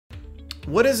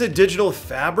What is a digital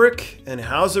fabric and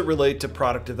how does it relate to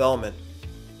product development?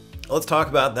 Let's talk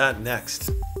about that next.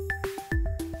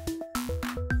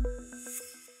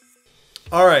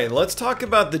 All right, let's talk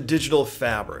about the digital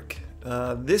fabric.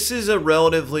 This is a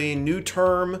relatively new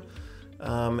term,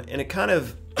 and it kind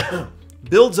of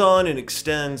builds on and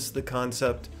extends the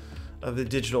concept of the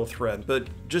digital thread. But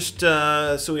just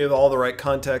so we have all the right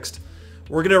context,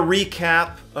 we're going to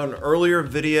recap an earlier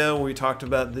video where we talked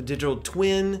about the digital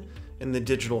twin and the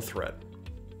digital thread.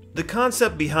 The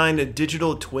concept behind a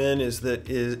digital twin is that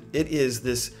it is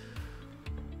this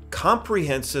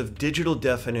comprehensive digital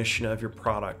definition of your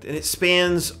product, and it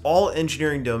spans all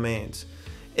engineering domains.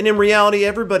 And in reality,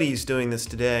 everybody's doing this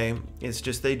today. It's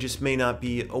just they just may not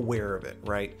be aware of it,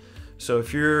 right? So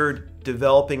if you're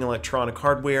developing electronic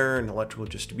hardware and electrical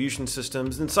distribution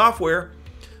systems and software,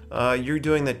 you're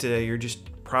doing that today. You're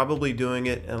just probably doing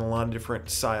it in a lot of different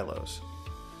silos.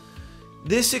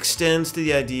 This extends to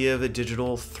the idea of a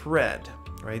digital thread,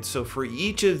 right? So for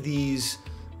each of these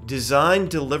design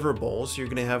deliverables, you're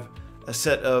going to have a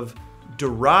set of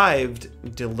derived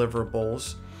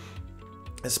deliverables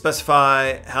that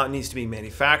specify how it needs to be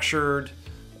manufactured,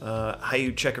 how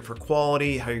you check it for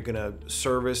quality, how you're going to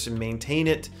service and maintain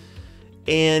it.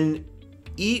 And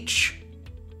each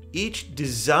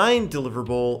design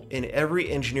deliverable in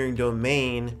every engineering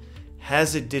domain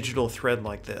has a digital thread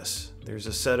like this. There's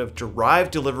a set of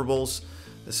derived deliverables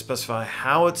that specify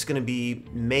how it's going to be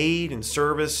made and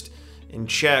serviced and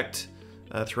checked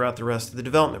throughout the rest of the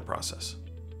development process.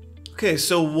 Okay,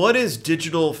 so what is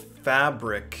digital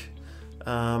fabric?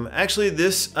 Actually,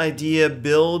 this idea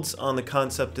builds on the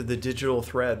concept of the digital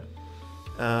thread.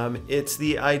 It's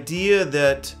the idea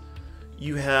that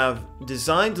you have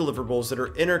design deliverables that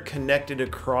are interconnected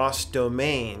across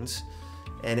domains,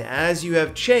 and as you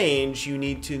have change, you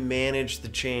need to manage the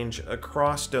change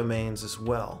across domains as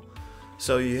well.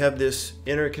 So you have this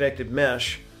interconnected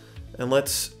mesh, and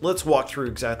let's walk through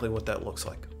exactly what that looks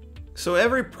like. So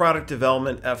every product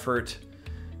development effort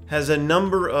has a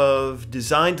number of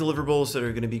design deliverables that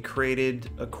are going to be created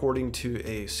according to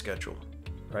a schedule,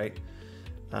 right?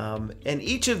 And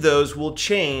each of those will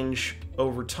change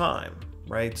over time,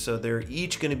 right? So they're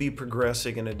each going to be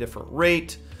progressing at a different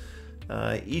rate.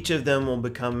 Each of them will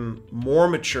become more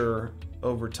mature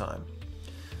over time.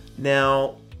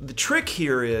 Now, the trick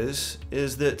here is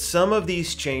that some of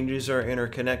these changes are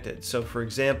interconnected. So for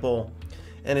example,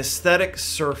 an aesthetic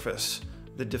surface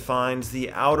that defines the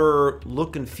outer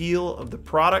look and feel of the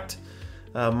product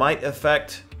might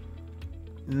affect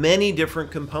many different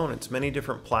components, many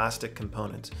different plastic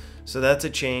components. So that's a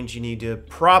change you need to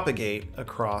propagate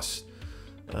across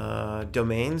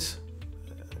domains,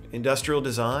 industrial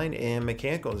design and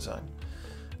mechanical design.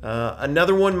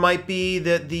 Another one might be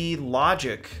that the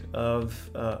logic of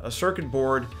a circuit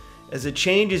board, as a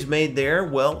change is made there,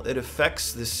 well, it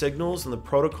affects the signals and the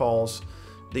protocols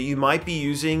that you might be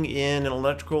using in an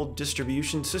electrical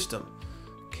distribution system,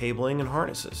 cabling and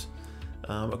harnesses.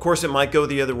 Of course, it might go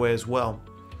the other way as well.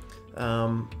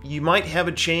 You might have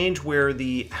a change where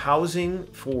the housing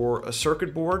for a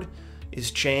circuit board is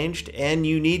changed, and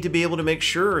you need to be able to make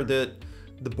sure that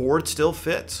the board still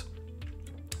fits.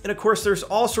 And of course, there's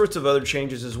all sorts of other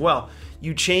changes as well.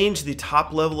 You change the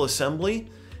top level assembly,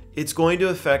 it's going to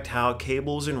affect how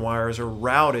cables and wires are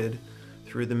routed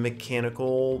through the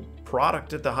mechanical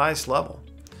product at the highest level.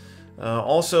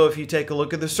 Also, if you take a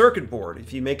look at the circuit board,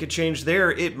 if you make a change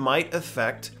there, it might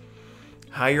affect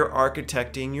how you're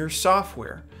architecting your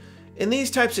software. And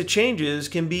these types of changes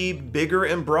can be bigger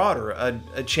and broader.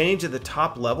 A change at the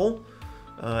top level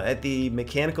at the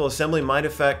mechanical assembly might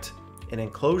affect an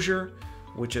enclosure,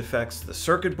 which affects the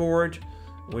circuit board,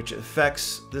 which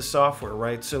affects the software,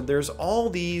 right? So there's all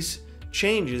these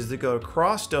changes that go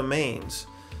across domains,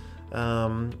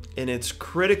 and it's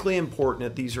critically important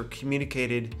that these are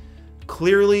communicated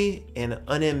clearly and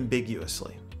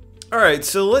unambiguously. All right,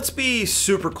 so let's be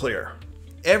super clear.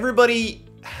 Everybody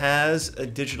has a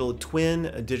digital twin,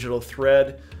 a digital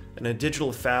thread, and a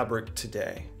digital fabric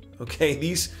today. Okay,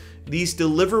 these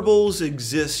deliverables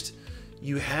exist.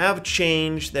 You have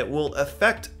change that will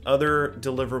affect other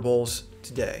deliverables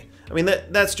today. I mean,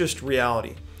 that's just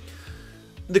reality.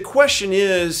 The question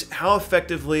is, how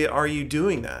effectively are you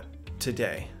doing that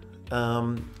today?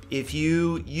 If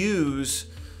you use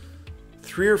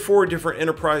 3 or 4 different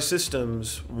enterprise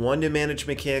systems, one to manage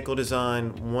mechanical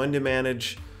design, one to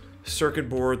manage circuit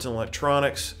boards and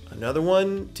electronics, another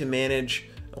one to manage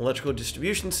electrical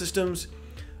distribution systems,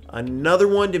 another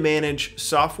one to manage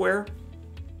software,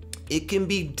 it can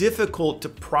be difficult to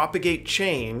propagate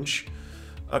change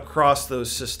across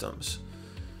those systems.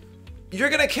 You're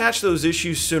going to catch those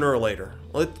issues sooner or later.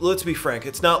 Let's be frank.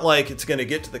 It's not like it's going to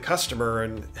get to the customer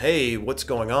and, hey, what's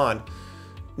going on?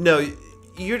 No,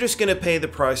 you're just going to pay the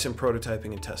price in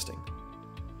prototyping and testing.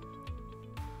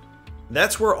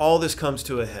 That's where all this comes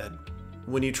to a head.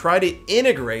 When you try to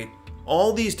integrate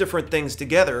all these different things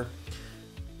together,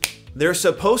 they're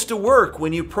supposed to work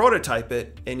when you prototype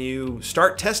it and you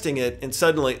start testing it, and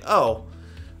suddenly, oh,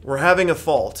 we're having a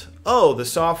fault. Oh, the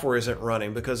software isn't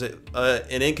running because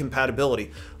an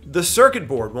incompatibility. The circuit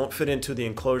board won't fit into the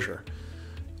enclosure.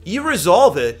 You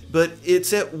resolve it, but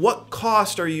it's at what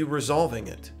cost are you resolving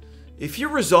it? If you're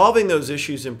resolving those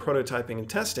issues in prototyping and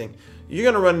testing, you're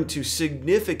going to run into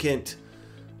significant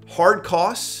hard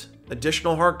costs,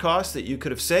 additional hard costs that you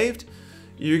could have saved.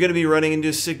 You're going to be running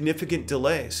into significant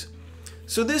delays.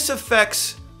 So this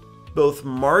affects both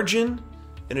margin,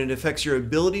 and it affects your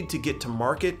ability to get to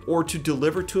market or to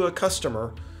deliver to a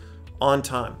customer on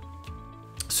time.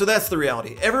 So that's the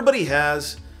reality. Everybody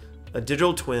has a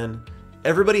digital twin.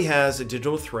 Everybody has a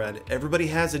digital thread. Everybody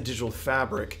has a digital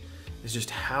fabric. It's just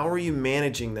how are you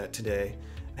managing that today?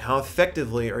 How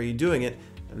effectively are you doing it?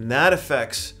 And that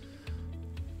affects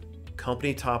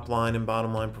company top line and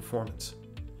bottom line performance.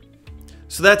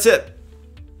 So that's it.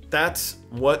 That's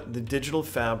what the digital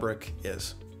fabric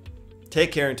is.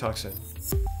 Take care and talk soon.